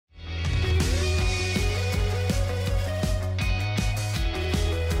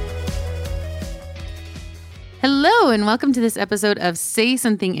Hello, and welcome to this episode of Say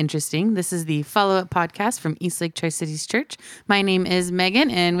Something Interesting. This is the follow-up podcast from Eastlake Tri-Cities Church. My name is Megan,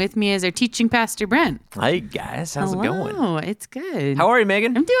 and with me is our teaching pastor, Brent. Hi, guys. How's it going? Oh, it's good. How are you,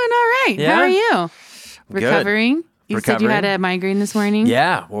 Megan? I'm doing all right. Yeah? How are you? Good. Recovering? You said you had a migraine this morning?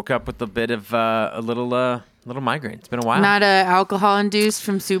 Yeah, woke up with a bit of a little migraine. It's been a while. Not alcohol-induced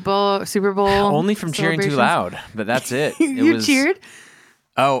from Super Bowl Only from cheering too loud, but that's it. You cheered?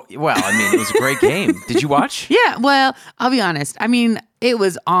 Oh, well, I mean, it was a great game. Did you watch? Yeah, well, I'll be honest. I mean, it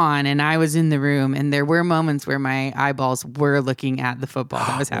was on and I was in the room and there were moments where my eyeballs were looking at the football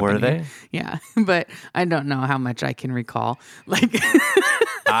that was happening. Were they? Yeah, but I don't know how much I can recall. Like,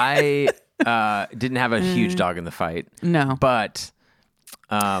 I didn't have a huge dog in the fight. No. But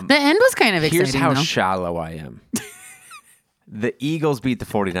the end was kind of exciting, here's how though. shallow I am. The Eagles beat the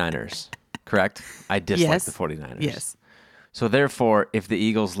 49ers, correct? I dislike the 49ers. Yes. So therefore, if the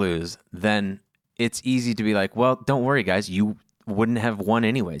Eagles lose, then it's easy to be like, well, don't worry, guys. You wouldn't have won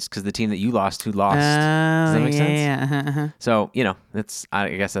anyways because the team that you lost to lost. Does that make sense? Yeah. So, I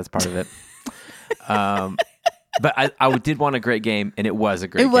guess that's part of it. But I did want a great game, and it was a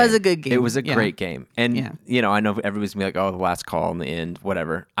great game. It was a good game. It was a great game. And, I know everybody's going to be like, oh, the last call in the end,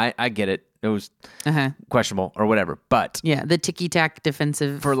 whatever. I get it. It was questionable or whatever. But yeah, the ticky-tack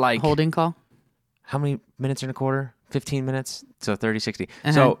defensive for holding call. How many minutes in a quarter? 15 minutes, so 30, 60.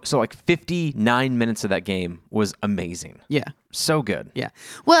 So like 59 minutes of that game was amazing. Yeah. So good. Yeah.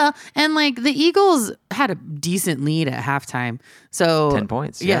 Well, and like the Eagles had a decent lead at halftime. So 10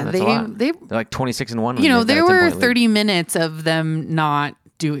 points. Yeah, that's a lot. They're like 26-1. There were 30 minutes of them not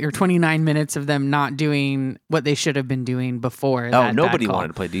doing, or 29 minutes of them not doing what they should have been doing before. Nobody wanted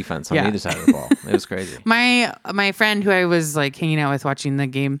to play defense on either side of the ball. It was crazy. My friend who I was like hanging out with watching the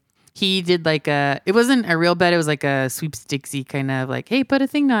game, he did like it wasn't a real bet. It was like a sweepstakesy kind of like, hey, put a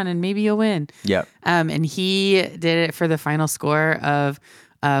thing on and maybe you'll win. Yeah. And he did it for the final score of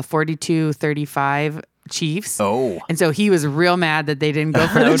 42-35 Chiefs. Oh. And so he was real mad that they didn't go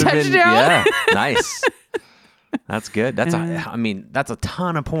for the touchdown. Yeah. Nice. That's good. That's a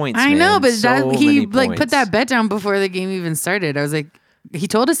ton of points. I know, but he points. put that bet down before the game even started. I was like, he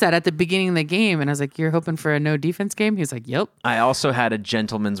told us that at the beginning of the game, and I was like, "You're hoping for a no defense game?" He was like, "Yep." I also had a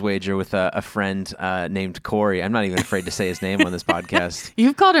gentleman's wager with a friend named Corey. I'm not even afraid to say his name on this podcast.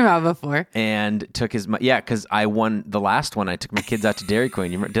 You've called him out before. And took because I won the last one. I took my kids out to Dairy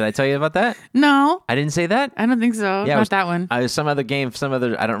Queen. Did I tell you about that? No, I didn't say that. I don't think so. Yeah, that one. I was some other game, I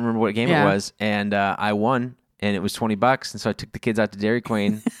don't remember what game it was, and I won. And it was $20, and so I took the kids out to Dairy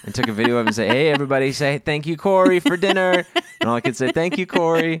Queen and took a video of it and say, "Hey, everybody, say thank you, Corey, for dinner." And all I could say, "Thank you,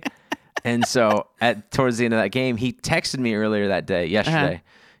 Corey." And so towards the end of that game, he texted me earlier that day, yesterday.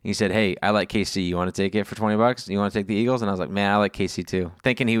 He said, "Hey, I like KC. You want to take it for $20? You want to take the Eagles?" And I was like, "Man, I like KC too."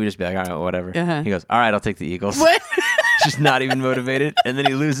 Thinking he would just be like, "All right, whatever." He goes, "All right, I'll take the Eagles." What? Just not even motivated, and then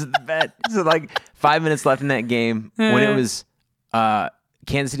he loses the bet. So like 5 minutes left in that game when it was.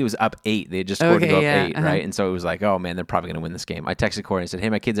 Kansas City was up 8. They had just scored to go up 8, right? And so it was like, oh, man, they're probably going to win this game. I texted Corey and said,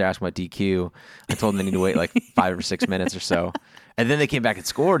 hey, my kids are asking about DQ. I told them they need to wait like 5 or 6 minutes or so. And then they came back and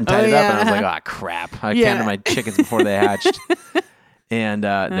scored and tied it up. And I was like, oh, crap. I counted my chickens before they hatched. And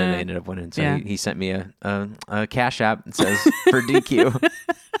then they ended up winning. So he sent me a cash app that says, for DQ.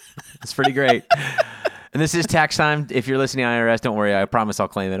 It's pretty great. And this is tax time. If you're listening to IRS, don't worry. I promise I'll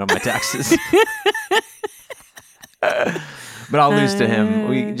claim it on my taxes. But I'll lose to him.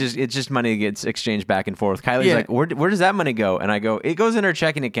 It's just money gets exchanged back and forth. Kylie's like, where does that money go? And I go, it goes in her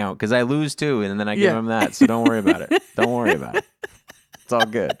checking account because I lose too, and then I give him that. So don't worry about it. Don't worry about it. It's all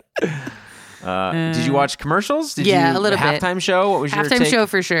good. Did you watch commercials? A little bit. Halftime show? What was your halftime show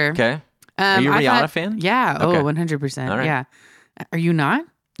for sure? Okay. Are you a Rihanna fan? Yeah. Okay. 100%. All right. Yeah. Are you not?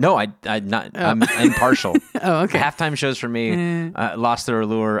 No, I'm not. I'm impartial. Oh, okay. Halftime shows for me lost their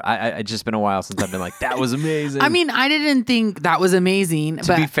allure. It's just been a while since I've been like, that was amazing. I mean, I didn't think that was amazing.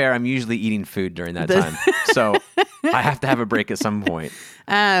 To be fair, I'm usually eating food during that time. So I have to have a break at some point.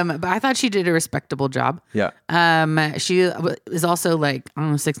 But I thought she did a respectable job. Yeah. She was also like, I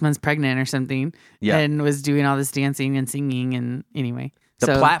don't know, 6 months pregnant or something. Yeah. And was doing all this dancing and singing and anyway.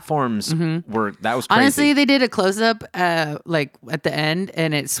 The platforms that was crazy. Honestly, they did a close up like at the end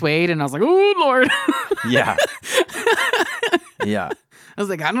and it swayed and I was like, oh Lord. Yeah. Yeah. I was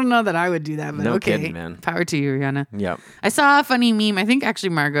like, I don't know that I would do that, but no okay. Kidding, man. Power to you, Rihanna. Yeah. I saw a funny meme. I think actually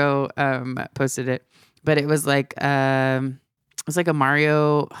Margot posted it, but it was like a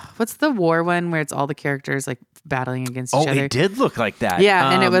Mario. What's the war one where it's all the characters like battling against each other? Oh, it did look like that.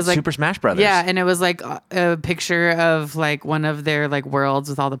 Yeah, and it was like Super Smash Brothers. Yeah, and it was like a picture of like one of their like worlds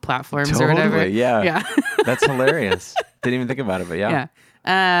with all the platforms totally, or whatever. Yeah. Yeah. That's hilarious. Didn't even think about it, but yeah.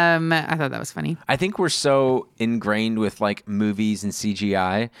 I thought that was funny. I think we're so ingrained with like movies and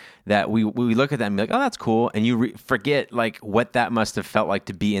CGI that we look at that and be like, oh, that's cool. And you forget like what that must have felt like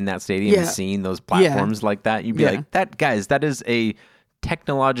to be in that stadium and seeing those platforms like that. You'd be like, that is a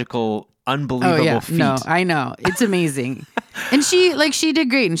technological, unbelievable feat. No, I know. It's amazing. And she did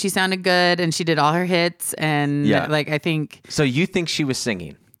great and she sounded good and she did all her hits. And like, I think. So you think she was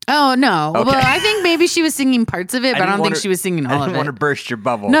singing? Oh, no. Okay. Well, I think maybe she was singing parts of it, but I don't think she was singing all of it. I didn't want to burst your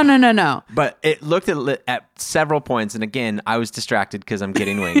bubble. No. But it looked at several points, and again, I was distracted because I'm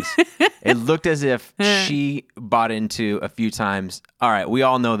getting wings. It looked as if she bought into a few times, all right, we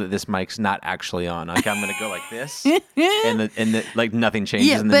all know that this mic's not actually on. Like, I'm going to go like this, and like nothing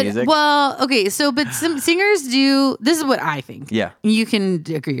changes in the music. Well, okay, so, but some singers do, this is what I think. Yeah. You can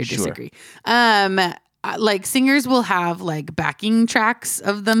agree or disagree. Like singers will have like backing tracks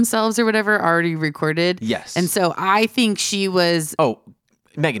of themselves or whatever already recorded. Yes. And so I think she was. Oh,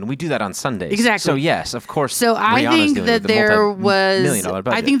 Megan, we do that on Sundays. Exactly. So yes, of course. So I think that there was. $1 million budget.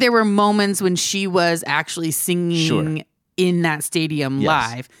 I think there were moments when she was actually singing in that stadium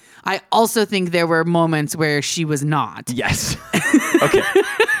live. I also think there were moments where she was not. Yes. Okay.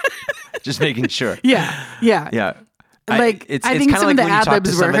 Just making sure. Yeah. Like it's I think kind of some like of the when you talk to ad-libs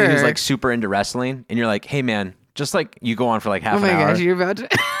were somebody her. who's like super into wrestling, and you're like, "Hey, man," just like you go on for like half an hour. Oh my gosh, you're about to.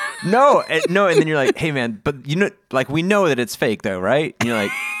 No, and then you're like, "Hey, man," but you know, like we know that it's fake, though, right? And you're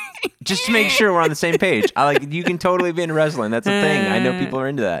like, just to make sure we're on the same page. You can totally be into wrestling. That's a thing. I know people are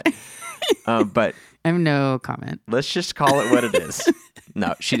into that. But I have no comment. Let's just call it what it is.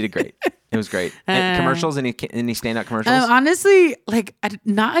 No, she did great. It was great. And commercials? Any standout commercials? Honestly, like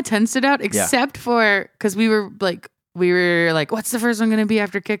not a ton stood out, except for because we were like, what's the first one going to be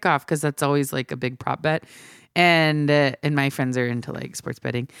after kickoff? Because that's always like a big prop bet. And my friends are into like sports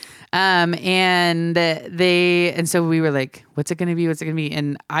betting. And so we were like, what's it going to be? What's it going to be?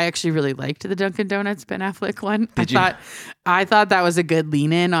 And I actually really liked the Dunkin' Donuts Ben Affleck one. I thought that was a good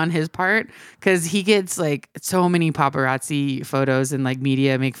lean in on his part because he gets like so many paparazzi photos and like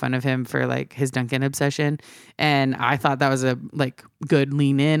media make fun of him for like his Dunkin' obsession. And I thought that was a like good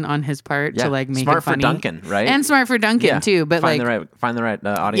lean in on his part to like make smart it funny. For Dunkin', right? And smart for Dunkin' too. But find the right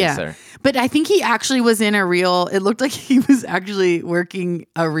audience there. But I think he actually was in it looked like he was actually working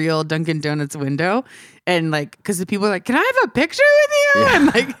a real Dunkin' Donuts window. And like, because the people are like, can I have a picture with you? Yeah. And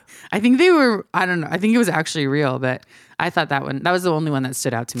like, I think they were, I don't know. I think it was actually real, but I thought that was the only one that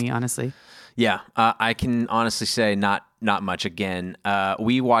stood out to me, honestly. Yeah. I can honestly say not much again.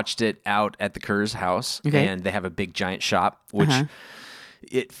 We watched it out at the Kerr's house and they have a big giant shop, which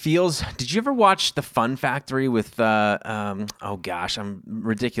it feels. Did you ever watch The Fun Factory with oh gosh, I'm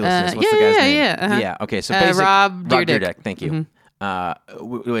ridiculous. What's the guy's name? Yeah. Okay. So basically, Rob Dyrdek. Thank you.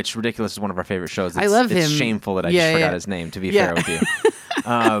 Which Ridiculous is one of our favorite shows. I love him. It's shameful that I just forgot his name, to be fair with you.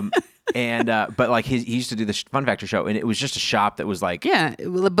 But like he used to do the Fun Factory show, and it was just a shop that was like but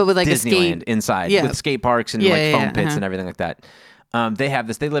with like Disneyland inside with skate parks and like foam pits and everything like that. They have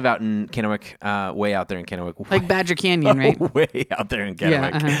this. They live out in Kennewick, way out there in Kennewick, like Badger Canyon, right? Way out there in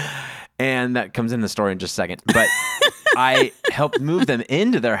Kennewick, and that comes in the story in just a second. But I helped move them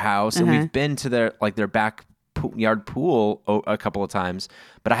into their house, and we've been to their backyard pool a couple of times,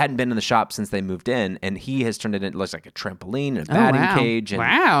 but I hadn't been in the shop since they moved in, and he has turned it into, looks like a trampoline and a batting cage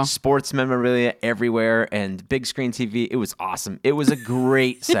and sports memorabilia everywhere and big screen TV. It was awesome. It was a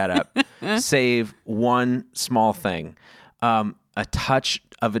great setup, save one small thing. A touch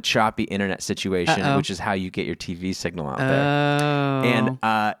of a choppy internet situation, which is how you get your TV signal out there. And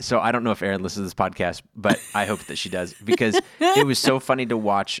so I don't know if Erin listens to this podcast, but I hope that she does, because it was so funny to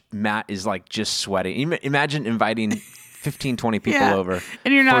watch. Matt is like just sweating. Imagine inviting 15, 20 people over.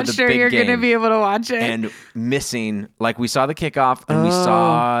 And you're not sure you're going to be able to watch it. And missing, like we saw the kickoff and we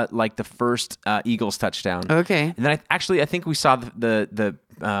saw like the first Eagles touchdown. Okay. And then I think we saw the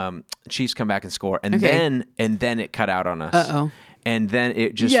Chiefs come back and score. And then it cut out on us. And then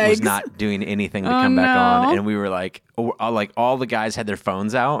it just was not doing anything to come back on. And we were like all the guys had their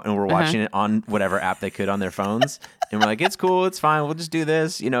phones out and we're watching it on whatever app they could on their phones. And we're like, it's cool, it's fine, we'll just do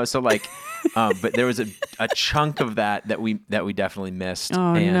this, so like, but there was a chunk of that we definitely missed.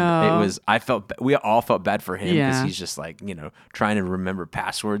 We all felt bad for him because he's just like, trying to remember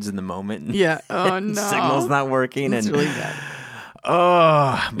passwords in the moment. And signal's not working. It's really bad.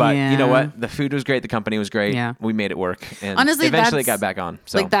 But you know what? The food was great. The company was great. Yeah. We made it work. And honestly, eventually it got back on.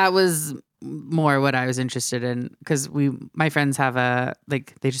 So that was more what I was interested in, because my friends have they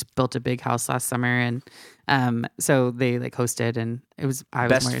just built a big house last summer, and so they like hosted, and I was more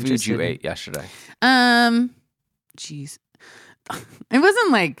interested. Best food you ate yesterday? Jeez. It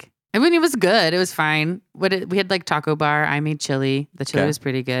wasn't like I mean, it was good. It was fine. We had like taco bar. I made chili. The chili was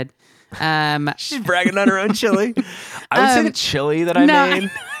pretty good. She's bragging on her own chili. I would say the chili that I made.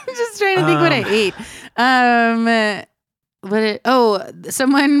 I'm just trying to think what I ate.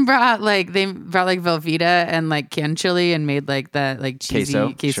 Someone brought like Velveeta and like canned chili and made like that like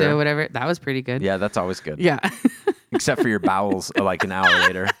cheesy queso whatever. That was pretty good. Yeah, that's always good. Yeah. Except for your bowels like an hour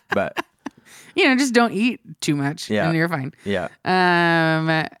later, but just don't eat too much and you're fine. Yeah.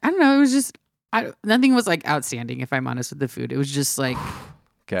 I don't know. It was just nothing was like outstanding if I'm honest with the food. It was just like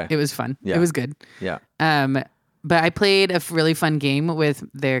it was fun. Yeah. It was good. Yeah. But I played a really fun game with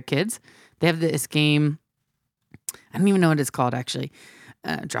their kids. They have this game. I don't even know what it's called actually.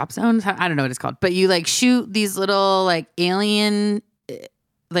 Drop zones. I don't know what it's called. But you like shoot these little like alien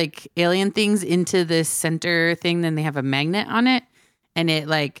things into this center thing. Then they have a magnet on it, and it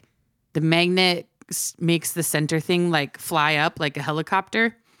like the magnet makes the center thing like fly up like a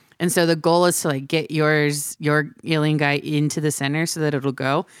helicopter. And so the goal is to like get your alien guy into the center so that it'll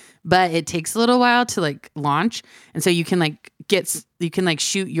go, but it takes a little while to like launch. And so you can like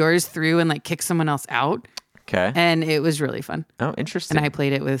shoot yours through and like kick someone else out. Okay. And it was really fun. Oh, interesting. And I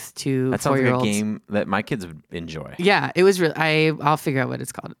played it with 2 That sounds 4-year-olds. like a game that my kids would enjoy. Yeah, it was really. I'll figure out what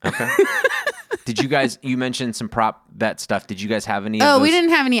it's called. Okay. Did you guys? You mentioned some prop bet stuff. Did you guys have any? Of those? We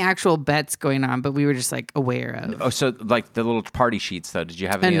didn't have any actual bets going on, but we were just like aware of. Oh, so like the little party sheets though. Did you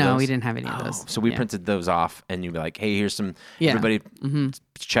have any? No, of those? we didn't have any of those. So we printed those off, and you'd be like, "Hey, here's some." Everybody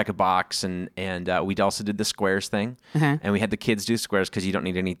check a box, and we also did the squares thing, and we had the kids do squares because you don't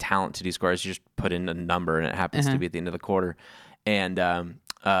need any talent to do squares. You just put in a number, and it happens to be at the end of the quarter. And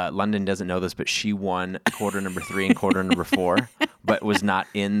London doesn't know this, but she won quarter number 3 and quarter number 4, but was not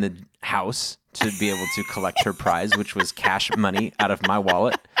in the house to be able to collect her prize, which was cash money out of my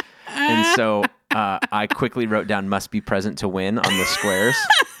wallet. And so I quickly wrote down "must be present to win" on the squares,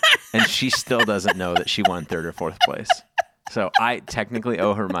 and she still doesn't know that she won 3rd or 4th place. So I technically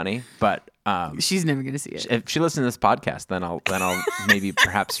owe her money, but she's never going to see it. If she listens to this podcast, then I'll maybe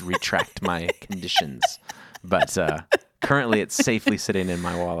perhaps retract my conditions. But currently, it's safely sitting in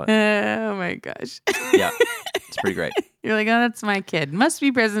my wallet. Oh my gosh! Yeah, it's pretty great. You're like, oh, that's my kid. Must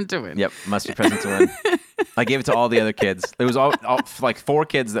be present to win. Yep, must be present to win. I gave it to all the other kids. There was all like 4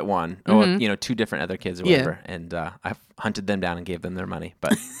 kids that won, or 2 different other kids or whatever. And I hunted them down and gave them their money,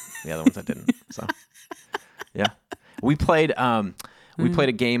 but the other ones I didn't. So yeah, we played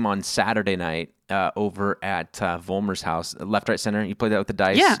a game on Saturday night over at Volmer's house, Left Right Center. You played that with the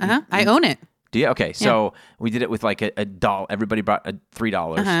dice. Yeah, I own it. Do you? Okay, so we did it with like a doll. Everybody brought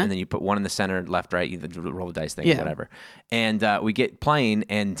 $3, and then you put one in the center, left, right. You roll the dice thing, whatever. And we get playing,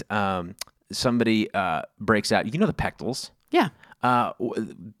 and somebody breaks out. You know the Pectels? Yeah.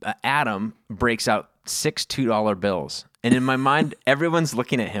 Adam breaks out 6 $2 bills, and in my mind, everyone's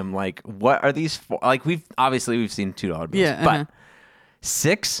looking at him like, "What are these for?" Like we've seen $2 bills, but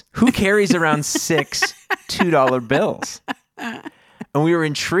 6? Who carries around 6 $2 bills? And we were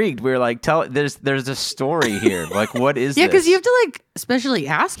intrigued. We were like, there's a story here. Like, what is this? Yeah, because you have to like especially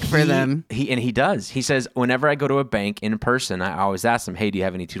ask for them. He does. He says, whenever I go to a bank in person, I always ask them, hey, do you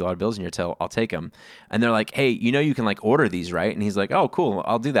have any $2 bills in your till? I'll take them. And they're like, hey, you can like order these, right? And he's like, oh, cool,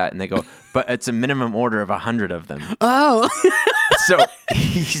 I'll do that. And they go, but it's a minimum order of 100 of them. Oh. So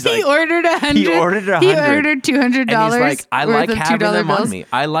he's like, he ordered 100. He ordered 100. He ordered $200. And he's like, I like having them bills. on me.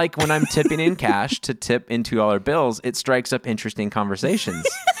 I like when I'm tipping in cash to tip in $2 bills. It strikes up interesting conversations.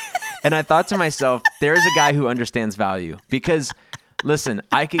 And I thought to myself, there's a guy who understands value. Because, listen,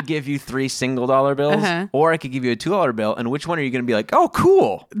 I could give you 3 single dollar bills, or I could give you a $2 bill. And which one are you going to be like, oh,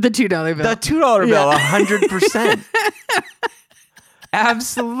 cool? The $2 bill. The $2 bill, 100%.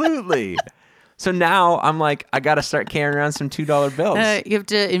 Absolutely. So now I'm like, I got to start carrying around some $2 bills. You have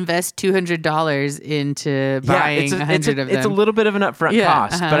to invest $200 into buying 100 of them. It's a little bit of an upfront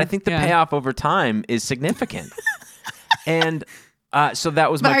cost, but I think the payoff over time is significant. And so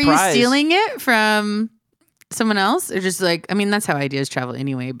that was my prize. Are you stealing it from someone else? Or just like, I mean, that's how ideas travel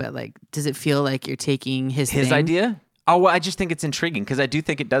anyway, but like, does it feel like you're taking his thing? Idea? Oh, well, I just think it's intriguing because I do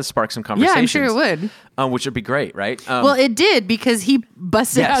think it does spark some conversations. Yeah, I'm sure it would. Which would be great, right? Well, it did because he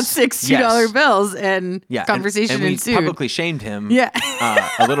busted out 6 $2 bills and conversation and we ensued. Publicly shamed him a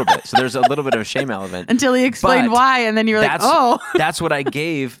little bit. So there's a little bit of a shame element. Until he explained why, and then you were like, oh. That's what I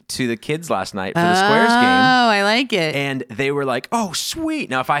gave to the kids last night for the Squares game. Oh, I like it. And they were like, oh, sweet.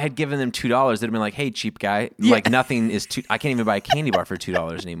 Now, if I had given them $2, they'd have been like, hey, cheap guy. Like nothing is I can't even buy a candy bar for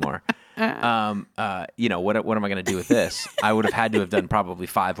 $2 anymore. What am I going to do with this? I would have had to have done probably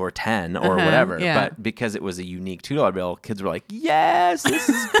 5 or 10 or whatever. Yeah. But because it was a unique $2 bill, kids were like, yes, this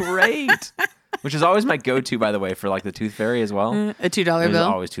is great. which is always my go-to, by the way, for like the Tooth Fairy as well. A $2 It was bill?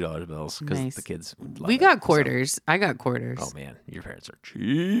 always $2 bills because Nice. the kids would love We it, got so. quarters. I got quarters. Oh man, your parents are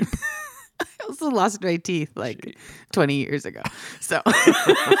cheap. I also lost my teeth like 20 years ago. So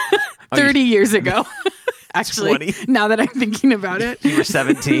 30 years ago. Actually, 20? now that I'm thinking about it. You were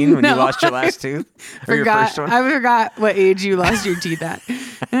 17 when you No. lost your last tooth? Or your first one? I forgot what age you lost your teeth at.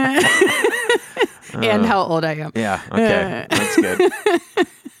 And how old I am. Yeah, okay. That's good.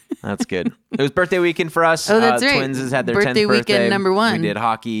 That's good. It was birthday weekend for us. Oh, that's right. Twins has had their Birthday 10th birthday. weekend number one. We did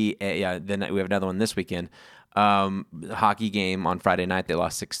hockey. Yeah, then we have another one this weekend. Hockey game on Friday night. They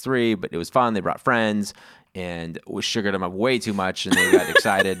lost 6-3, but it was fun. They brought friends and we sugared them up way too much and they got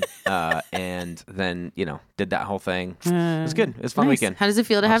excited. And then, did that whole thing. It was good. It was a fun Nice. weekend. How does it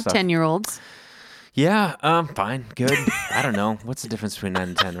feel to have stuff. 10-year-olds? Yeah, fine, good. I don't know. What's the difference between 9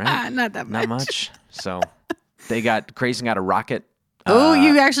 and 10, right? Not that much. Not much. So Grayson got a rocket. Oh,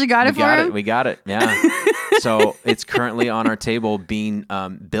 you actually got it for him? We got it. Yeah. So it's currently on our table being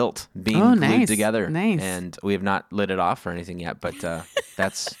built, being glued together. Nice. And we have not lit it off or anything yet, but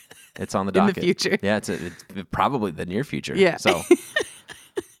it's on the In the docket. future. Yeah, it's probably the near future. Yeah. So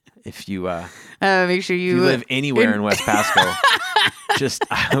if you make sure you live anywhere in West Pasco,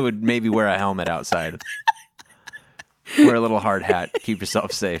 I would maybe wear a helmet outside. Wear a little hard hat. Keep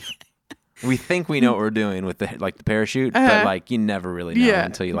yourself safe. We think we know what we're doing with the parachute, but you never really know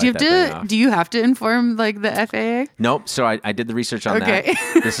until you light that thing off. Do you have to inform the FAA? Nope. So I did the research on Okay.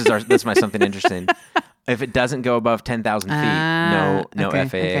 that. This is my something interesting. If it doesn't go above 10,000 feet, no okay,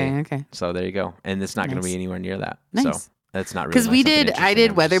 FAA. Okay. So there you go. And it's not going to be anywhere near that. Nice. So that's not really Because my something I interesting. did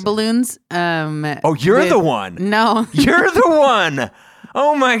I'm weather just- balloons. Oh, you're the one. No. You're the one.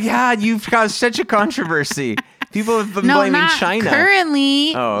 Oh my God. You've caused such a controversy. People have been blaming not China.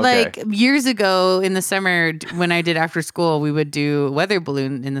 Currently, Oh, okay. like years ago in the summer when I did after school, we would do weather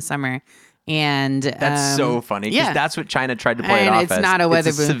balloon in the summer. And That's so funny because yeah. that's what China tried to play it And off it's as. not a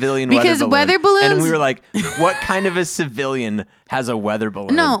weather balloon. Civilian Because weather balloons- And we were like, what kind of a civilian has a weather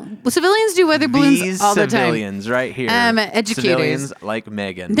balloon? No, civilians do weather balloons These all the time. civilians right here. Educators. Civilians like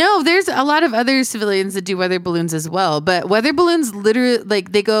Megan. No, there's a lot of other civilians that do weather balloons as well. But weather balloons literally,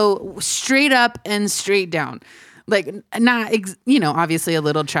 they go straight up and straight down. Not, obviously a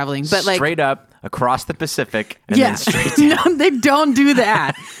little traveling, but straight up across the Pacific and then straight down. No, they don't do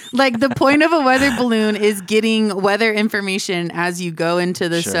that. The point of a weather balloon is getting weather information as you go into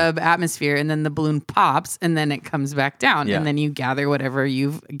the sub-atmosphere, and then the balloon pops, and then it comes back down, and then you gather whatever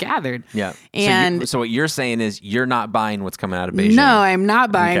you've gathered. Yeah. And so what you're saying is you're not buying what's coming out of Beijing. no, I'm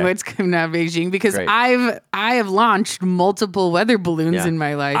not buying Okay. what's coming out of Beijing because Great. I have launched multiple weather balloons Yeah. in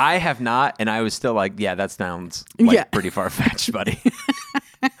my life. I have not, and I was still like, yeah, that sounds pretty far-fetched, buddy.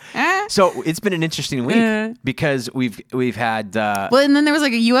 So it's been an interesting week because we've had well, and then there was a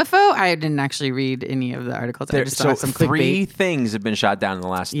UFO. I didn't actually read any of the articles. I just saw some three clickbait. things have been shot down in the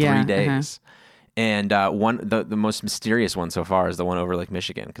last 3 days. And the most mysterious one so far is the one over Lake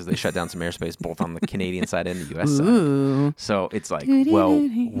Michigan because they shut down some airspace both on the Canadian side and the U.S. side. So it's like, well,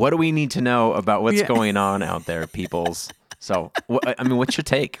 what do we need to know about what's going on out there, peoples? So, what's your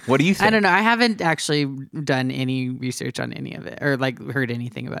take? What do you think? I don't know. I haven't actually done any research on any of it or heard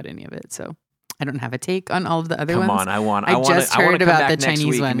anything about any of it. So I don't have a take on all of the other ones. Come on, I want just to heard come about back the next Chinese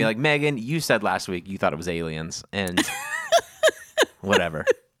week one. and be like, Megan, you said last week you thought it was aliens and whatever.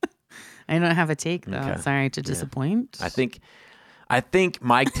 I don't have a take though. Okay. Sorry to disappoint. I think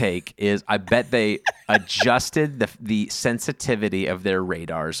my take is I bet they adjusted the sensitivity of their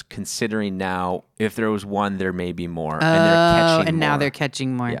radars, considering now if there was one, there may be more, and they're catching and now more. they're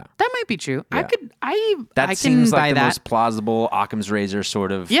catching more. Yeah. That might be true. Yeah. I can seems buy like the that. most plausible Occam's razor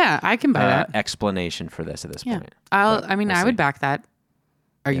sort of Yeah, I can buy that. explanation for this at this Yeah, point. I We'll would see. back that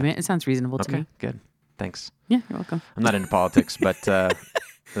argument. It sounds reasonable to Okay, me. good. Thanks. Yeah, you're welcome. I'm not into politics, but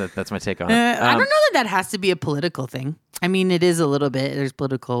that's my take on it. I don't know that has to be a political thing. I mean, it is a little bit. There's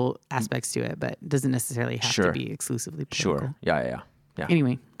political aspects to it, but it doesn't necessarily have Sure. to be exclusively political. Sure. Yeah.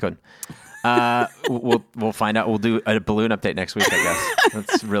 Anyway, Good. We'll find out. We'll do a balloon update next week, I guess.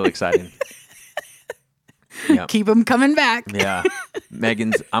 That's really exciting. Yeah. keep them coming back. Yeah. I'm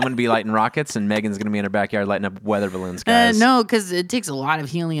going to be lighting rockets, and Megan's going to be in her backyard lighting up weather balloons, guys. No, because it takes a lot of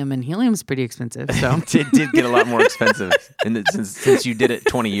helium, and helium's pretty expensive. So It did get a lot more expensive since you did it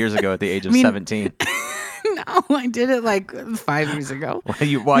 20 years ago at the age of 17. no, I did it 5 years ago.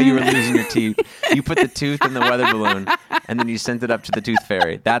 While you were losing your teeth, you put the tooth in the weather balloon, and then you sent it up to the tooth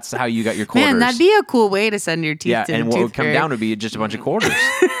fairy. That's how you got your quarters. Man, that'd be a cool way to send your teeth yeah, to and the what tooth would come fairy. down would be just a bunch of quarters.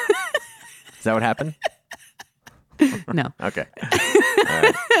 Is that what happened? No. Okay. All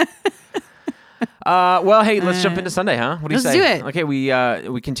right. Well, hey, let's jump into Sunday, huh? What do you say? Let's do it. Okay,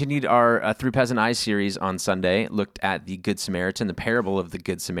 we continued our Through Peasant Eyes series on Sunday. Looked at the Good Samaritan, the parable of the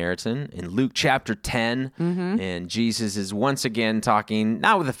Good Samaritan in Luke chapter 10. And Jesus is once again talking,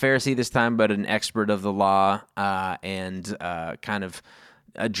 not with a Pharisee this time, but an expert of the law, and kind of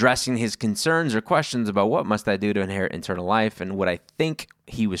addressing his concerns or questions about what must I do to inherit eternal life, and what I think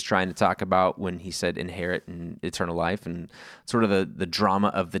he was trying to talk about when he said inherit and eternal life, and sort of the drama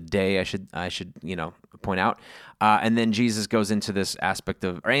of the day, I should point out. And then Jesus goes into this aspect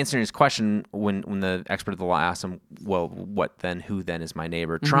of, or answering his question when the expert of the law asks him, well, what then? Who then is my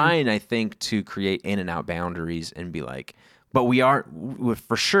neighbor? Trying, I think, to create in and out boundaries and be like, but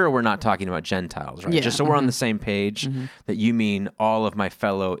for sure, we're not talking about Gentiles, right? Yeah. Just so we're on the same page, that you mean all of my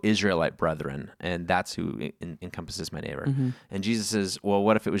fellow Israelite brethren, and that's who encompasses my neighbor. And Jesus says, well,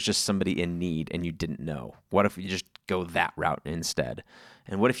 what if it was just somebody in need and you didn't know? What if you just go that route instead?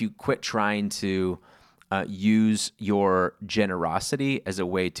 And what if you quit trying to use your generosity as a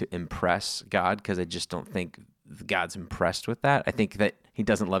way to impress God? Because I just don't think God's impressed with that. I think that he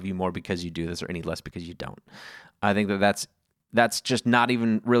doesn't love you more because you do this or any less because you don't. I think that's just not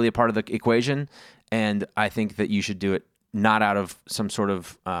even really a part of the equation. And I think that you should do it not out of some sort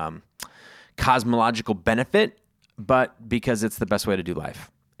of cosmological benefit, but because it's the best way to do life.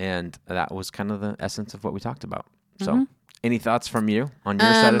 And that was kind of the essence of what we talked about. So any thoughts from you on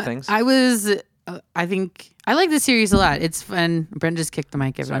your side of things? I think I like this series a lot. It's fun. Brent just kicked the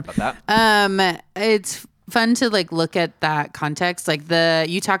mic. Everyone. Sorry about that. It's fun to look at that context.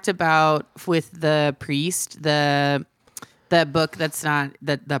 You talked about with the priest, the book that's not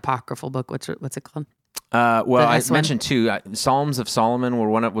the apocryphal book. What's it called? Well, I mentioned two. Psalms of Solomon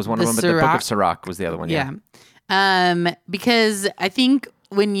was one of them, but the Book of Sirach was the other one. Yeah. Because I think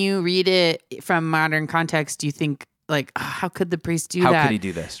when you read it from modern context, you think how could the priest do that? How could he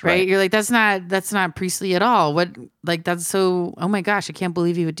do this? Right? You're like, that's not priestly at all. What, that's so, oh my gosh, I can't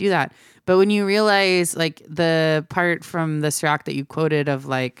believe he would do that. But when you realize the part from the Sirach that you quoted of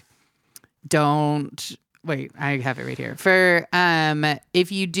don't wait, I have it right here. For,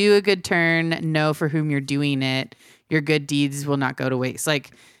 if you do a good turn, know for whom you're doing it, your good deeds will not go to waste.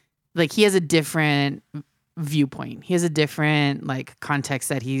 He has a different viewpoint. He has a different context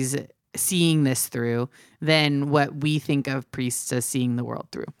that he's seeing this through than what we think of priests as seeing the world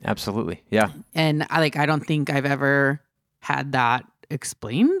through. Absolutely. Yeah. And I don't think I've ever had that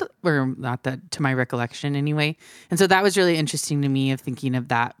explained, or not that to my recollection anyway. And so that was really interesting to me, of thinking of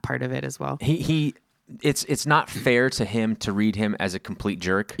that part of it as well. It's not fair to him to read him as a complete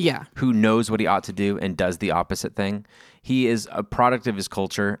jerk. Yeah. Who knows what he ought to do and does the opposite thing. He is a product of his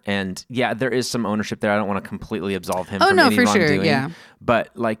culture, and yeah, there is some ownership there. I don't want to completely absolve him from any wrongdoing. Sure, yeah. But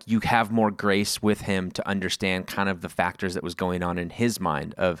you have more grace with him to understand kind of the factors that was going on in his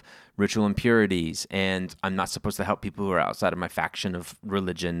mind of ritual impurities, and I'm not supposed to help people who are outside of my faction of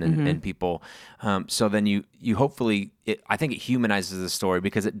religion and people. So then you hopefully, I think it humanizes the story,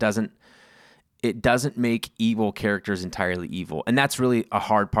 because it doesn't make evil characters entirely evil. And that's really a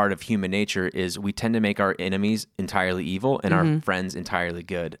hard part of human nature, is we tend to make our enemies entirely evil and our friends entirely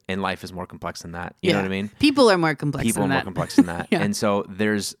good. And life is more complex than that. You know what I mean? People are more complex than that. More complex than that. Yeah. And so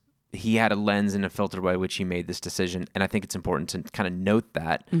he had a lens and a filter by which he made this decision. And I think it's important to kind of note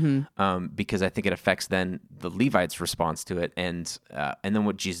that, because I think it affects then the Levites' response to it, and then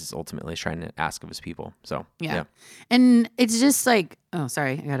what Jesus ultimately is trying to ask of his people. So, yeah. And it's just oh,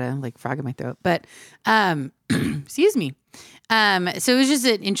 sorry, I got a frog in my throat, but, excuse me. So it was just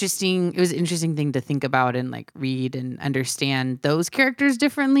an interesting thing to think about and read and understand those characters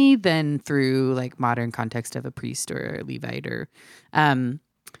differently than through modern context of a priest or a Levite, or,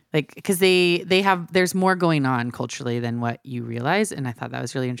 because there's more going on culturally than what you realize. And I thought that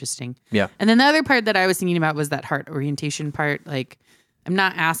was really interesting. Yeah. And then the other part that I was thinking about was that heart orientation part. I'm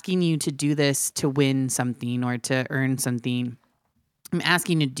not asking you to do this to win something or to earn something. I'm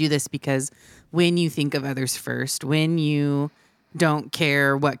asking you to do this because when you think of others first, when you don't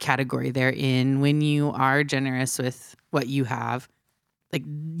care what category they're in, when you are generous with what you have,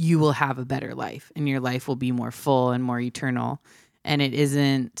 you will have a better life, and your life will be more full and more eternal. And it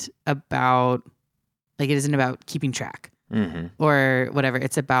isn't about keeping track or whatever.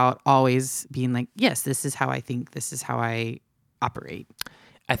 It's about always being yes, this is how I think. This is how I operate.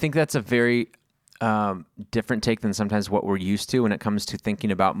 I think that's a very different take than sometimes what we're used to when it comes to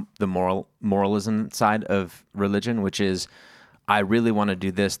thinking about the moralism side of religion, which is, I really want to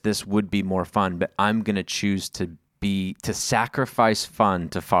do this. This would be more fun, but I'm going to choose to sacrifice fun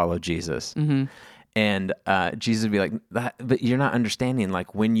to follow Jesus. And Jesus would be like, but you're not understanding.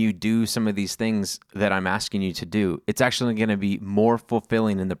 Like when you do some of these things that I'm asking you to do, it's actually going to be more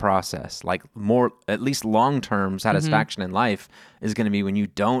fulfilling in the process. Like more, at least long-term satisfaction in life is going to be when you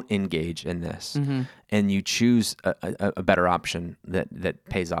don't engage in this and you choose a better option that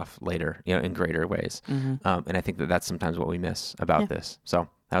pays off later, in greater ways. And I think that's sometimes what we miss about this. So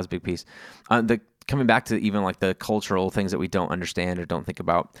that was a big piece. Coming back to even like the cultural things that we don't understand or don't think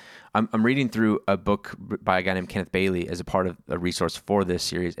about, I'm reading through a book by a guy named Kenneth Bailey as a part of a resource for this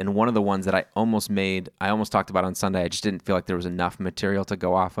series. And one of the ones that I almost talked about on Sunday, I just didn't feel like there was enough material to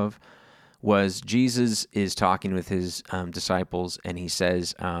go off of, was Jesus is talking with his disciples, and he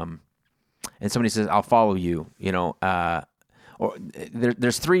says, and somebody says, I'll follow you, or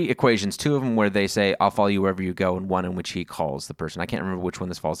there's three equations, two of them where they say, I'll follow you wherever you go, and one in which he calls the person. I can't remember which one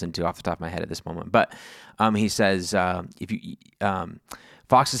this falls into off the top of my head at this moment. But he says,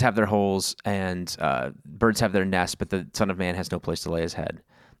 foxes have their holes and birds have their nests, but the Son of Man has no place to lay his head.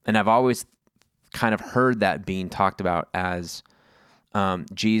 And I've always kind of heard that being talked about as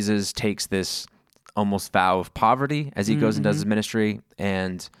Jesus takes this almost vow of poverty as he goes and does his ministry.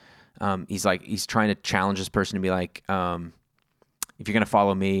 And he's trying to challenge this person to be like, if you're going to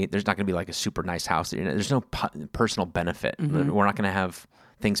follow me, there's not going to be like a super nice house. There's no personal benefit. We're not going to have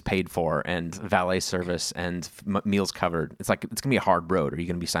things paid for and valet service and meals covered. It's going to be a hard road. Are you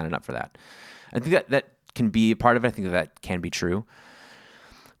going to be signing up for that? I think that can be a part of it. I think that can be true.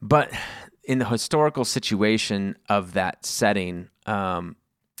 But in the historical situation of that setting,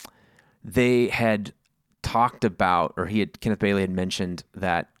 they had talked about, or Kenneth Bailey had mentioned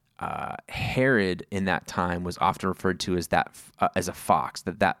that Herod in that time was often referred to as as a fox.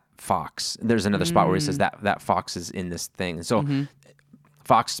 That fox. There's another spot where he says that fox is in this thing. So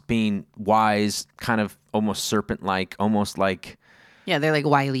fox being wise, kind of almost serpent-like, almost like they're like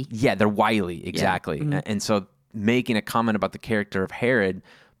wily. Yeah, they're wily, exactly. Yeah. And so making a comment about the character of Herod,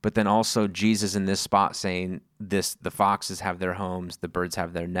 but then also Jesus in this spot saying the foxes have their homes, the birds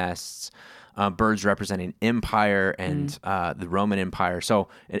have their nests. Birds representing empire and the Roman Empire. So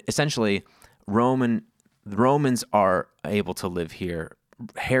essentially, the Romans are able to live here.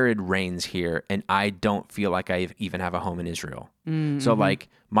 Herod reigns here, and I don't feel like I even have a home in Israel. So like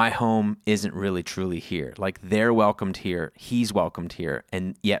my home isn't really truly here. Like they're welcomed here, he's welcomed here,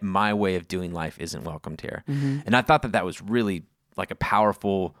 and yet my way of doing life isn't welcomed here. And I thought that was really like a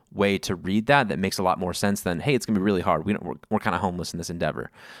powerful way to read that makes a lot more sense than, hey, it's gonna be really hard. We're kind of homeless in this endeavor,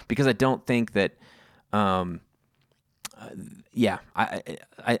 because I don't think that, I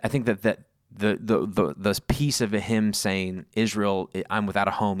think that the piece of him saying Israel, I'm without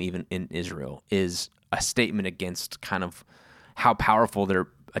a home even in Israel, is a statement against kind of how powerful their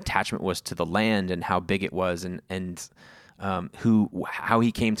attachment was to the land and how big it was, and how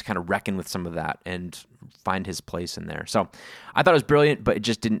he came to kind of reckon with some of that and find his place in there. So I thought it was brilliant, but it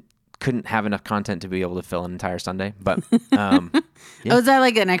just couldn't have enough content to be able to fill an entire Sunday. But Oh, is that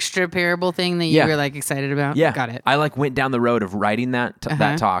like an extra parable thing that you were like excited about? Yeah, got it. I went down the road of writing that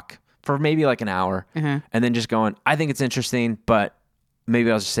talk for maybe like an hour, and then just going, I think it's interesting, but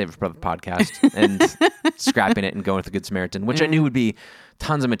maybe I'll just save it for the podcast and scrapping it and going with the Good Samaritan, which I knew would be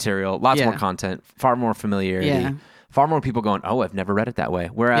tons of material, lots more content, far more familiarity. Yeah. Far more people going, oh, I've never read it that way.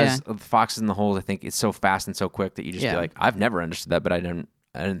 Whereas Foxes in the Holes, I think it's so fast and so quick that you just be like, I've never understood that, but I didn't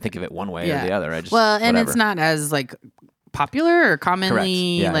think of it one way or the other. And whatever. It's not as like popular or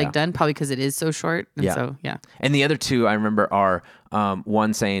commonly done, probably because it is so short. And so, And the other two I remember are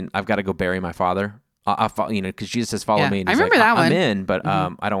one saying, I've got to go bury my father. Because Jesus says, follow me. And I remember that one. I'm in, but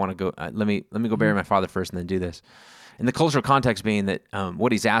I don't want to go. Let me go bury my father first and then do this. And the cultural context being that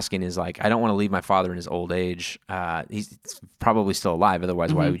what he's asking is like, I don't want to leave my father in his old age. He's probably still alive.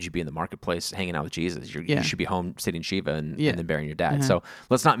 Otherwise, why would you be in the marketplace hanging out with Jesus? You should be home sitting Shiva and then burying your dad. So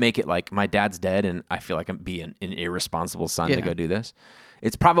let's not make it like my dad's dead and I feel like I'm being an irresponsible son to go do this.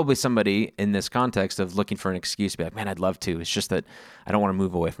 It's probably somebody in this context of looking for an excuse to be like, man, I'd love to. It's just that I don't want to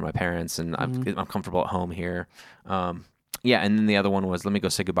move away from my parents and I'm comfortable at home here. And then the other one was, let me go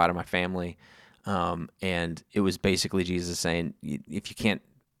say goodbye to my family. And it was basically Jesus saying, if you can't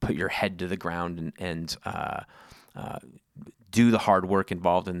put your head to the ground and do the hard work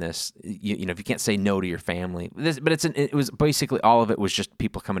involved in this, you know, if you can't say no to your family, it was basically all of it was just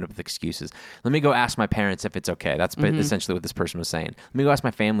people coming up with excuses. Let me go ask my parents if it's okay. That's essentially what this person was saying. Let me go ask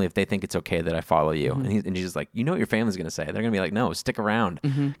my family if they think it's okay that I follow you. And he's like, you know what your family's going to say? They're going to be like, no, stick around.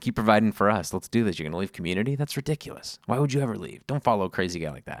 Keep providing for us. Let's do this. You're going to leave community? That's ridiculous. Why would you ever leave? Don't follow a crazy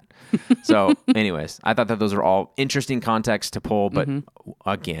guy like that. So anyways, I thought that those are all interesting contexts to pull, but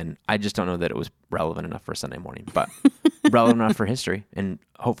again, I just don't know that it was relevant enough for a Sunday morning, but relevant enough for history, and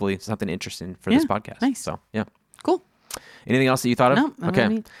hopefully something interesting for this podcast. Nice. So yeah. Cool. Anything else that you thought of? No,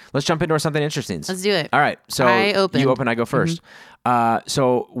 okay. Let's jump into our something interesting. Let's do it. All right. So you open, I go first. Mm-hmm.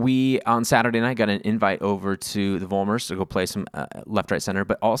 So we, on Saturday night, got an invite over to the Volmers to go play some left, right, center,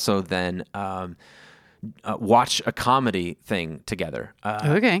 but also then watch a comedy thing together.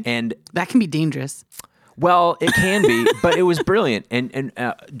 Okay. And that can be dangerous. Well, it can be, but it was brilliant. And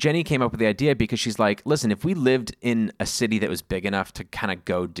Jenny came up with the idea because she's like, listen, if we lived in a city that was big enough to kind of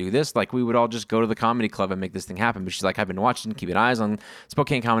go do this, like we would all just go to the comedy club and make this thing happen. But she's like, I've been watching, keeping eyes on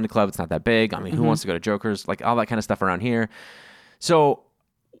Spokane Comedy Club. It's not that big. I mean, who wants to go to Jokers? Like all that kind of stuff around here. So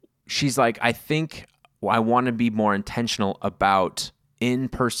she's like, I think I want to be more intentional about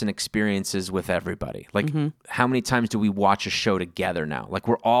in-person experiences with everybody. Like how many times do we watch a show together now? Like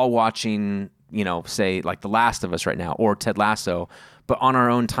we're all watching, say like The Last of Us right now or Ted Lasso, but on our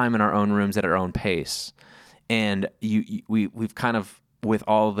own time in our own rooms at our own pace. And we've kind of, with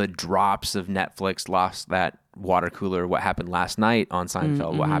all the drops of Netflix, lost that water cooler. What happened last night on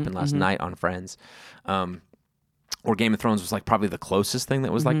Seinfeld? What happened last night on Friends? Or Game of Thrones was like probably the closest thing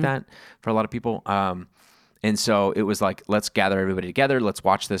that was like that for a lot of people. And so it was like, let's gather everybody together. Let's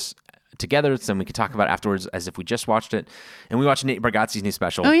watch this together. So then we could talk about it afterwards as if we just watched it. And we watched Nate Bargatze's new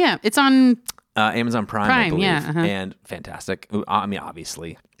special. Oh yeah. It's on Amazon Prime, I believe. Yeah, And fantastic. I mean,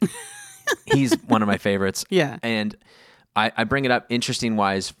 obviously he's one of my favorites. Yeah. And I bring it up interesting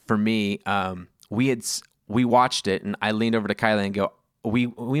wise for me. We watched it and I leaned over to Kylie and go, we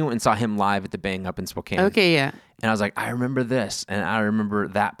went and saw him live at the Bang up in Spokane. Okay. Yeah. And I was like, I remember this and I remember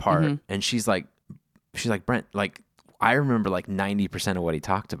that part. And she's like, Brent, like I remember like 90% of what he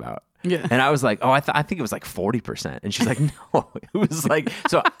talked about. Yeah. And I was like, I think it was like 40%. And she's like, no, it was like,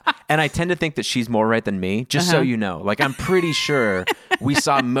 so, and I tend to think that she's more right than me, just so you know. Like, I'm pretty sure we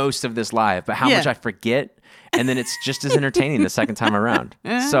saw most of this live, but how much I forget. And then it's just as entertaining the second time around.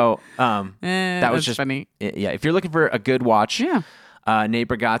 So that was just funny. Yeah. If you're looking for a good watch, Nate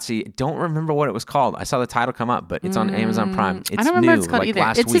Bargatze, don't remember what it was called. I saw the title come up, but it's on Amazon Prime. It's I don't remember new, what it's called like either.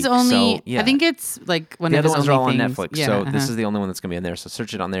 last It's week. his only. So, yeah. I think it's like one the of his other ones only are all things. on Netflix. Yeah, So this is the only one that's going to be in there. So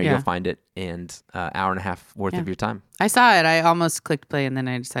search it on there. Yeah. You'll find it in hour and a half worth of your time. I saw it. I almost clicked play and then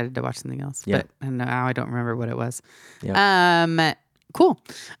I decided to watch something else. Yeah. But now I don't remember what it was. Yeah. Cool.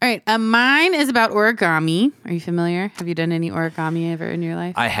 All right. Mine is about origami. Are you familiar? Have you done any origami ever in your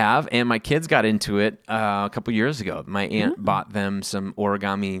life? I have, and my kids got into it a couple years ago. My aunt bought them some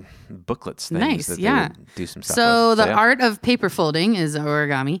origami booklets. Things that they would do some stuff So with. the art of paper folding is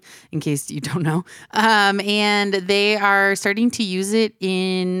origami, in case you don't know. And they are starting to use it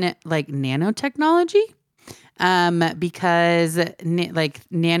in like nanotechnology. Because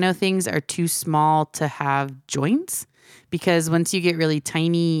nano things are too small to have joints. Because once you get really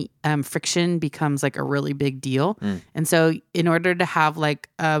tiny, friction becomes like a really big deal. And so in order to have like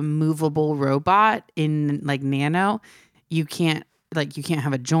a movable robot in like nano, you can't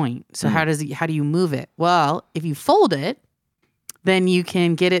have a joint. So how do you move it? Well, if you fold it, then you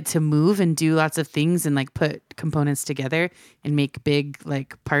can get it to move and do lots of things and like put components together and make big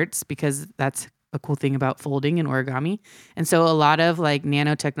like parts, because that's a cool thing about folding and origami. And so a lot of like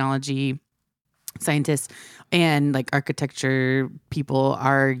nanotechnology scientists and like architecture people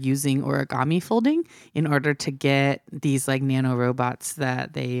are using origami folding in order to get these like nano robots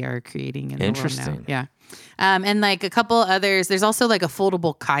that they are creating in the world now. Yeah. And like a couple others, there's also like a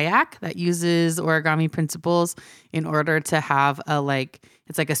foldable kayak that uses origami principles in order to have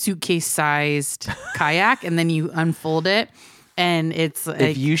it's like a suitcase sized kayak, and then you unfold it and it's like,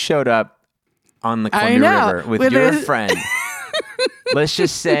 if you showed up on the Columbia River with your friend, let's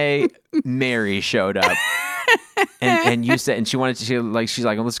just say Mary showed up and you said, and she's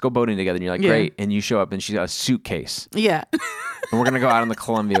like, oh, let's go boating together. And you're like, great. And you show up and she's got a suitcase. Yeah. And we're going to go out on the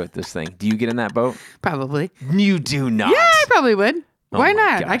Columbia with this thing. Do you get in that boat? Probably. You do not. Yeah, I probably would. Why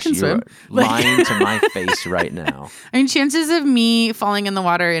not? Gosh, I can swim. Lying to my face right now. I mean, chances of me falling in the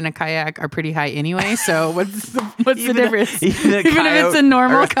water in a kayak are pretty high anyway. So what's the difference? Even if it's a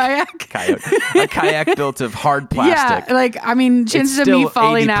normal kayak. A kayak built of hard plastic. Yeah, like I mean, chances of me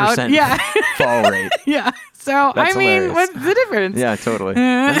falling out. Yeah, fall rate. Yeah. So That's I mean, hilarious. what's the difference? Yeah, totally.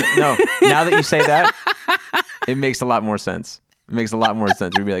 No, now that you say that, it makes a lot more sense. It makes a lot more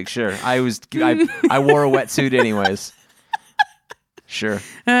sense. We'd be like, sure, I wore a wetsuit anyways. Sure.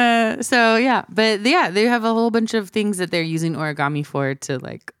 So yeah, but yeah, they have a whole bunch of things that they're using origami for to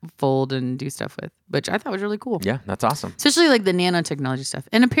like fold and do stuff with, which I thought was really cool. Yeah, that's awesome. Especially like the nanotechnology stuff.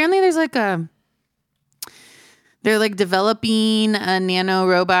 And apparently there's like they're like developing a nano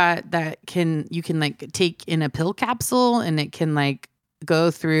robot that you can like take in a pill capsule, and it can like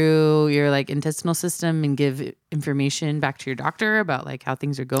go through your like intestinal system and give information back to your doctor about like how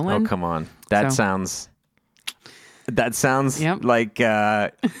things are going. Oh, come on. That sounds like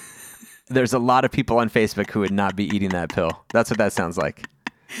there's a lot of people on Facebook who would not be eating that pill. That's what that sounds like.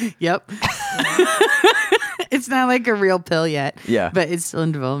 Yep. It's not like a real pill yet. Yeah. But it's still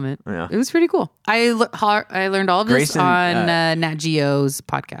in development. Yeah. It was pretty cool. I learned all of this on Nat Geo's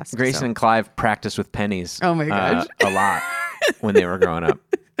podcast. Grayson and Clive practiced with pennies. Oh my gosh. A lot when they were growing up.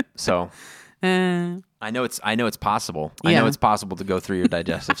 So I know it's possible. I know it's possible to go through your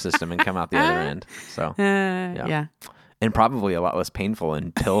digestive system and come out the other end. So yeah. And probably a lot less painful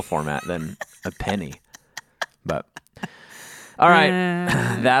in pill format than a penny. But all right,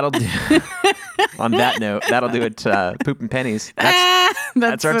 that'll do. On that note, that'll do it. Poop and pennies.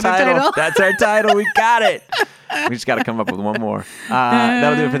 That's our title. That's our title. We got it. We just got to come up with one more.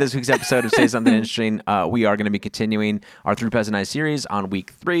 That'll do it for this week's episode of Say Something Interesting. We are going to be continuing our Through Pez and I series on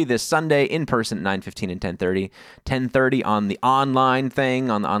week 3 this Sunday in person at 9:15 and 10:30. 10:30 on the online thing,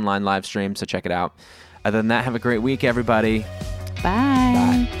 on the online live stream. So check it out. Other than that, have a great week, everybody.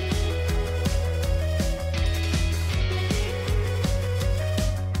 Bye.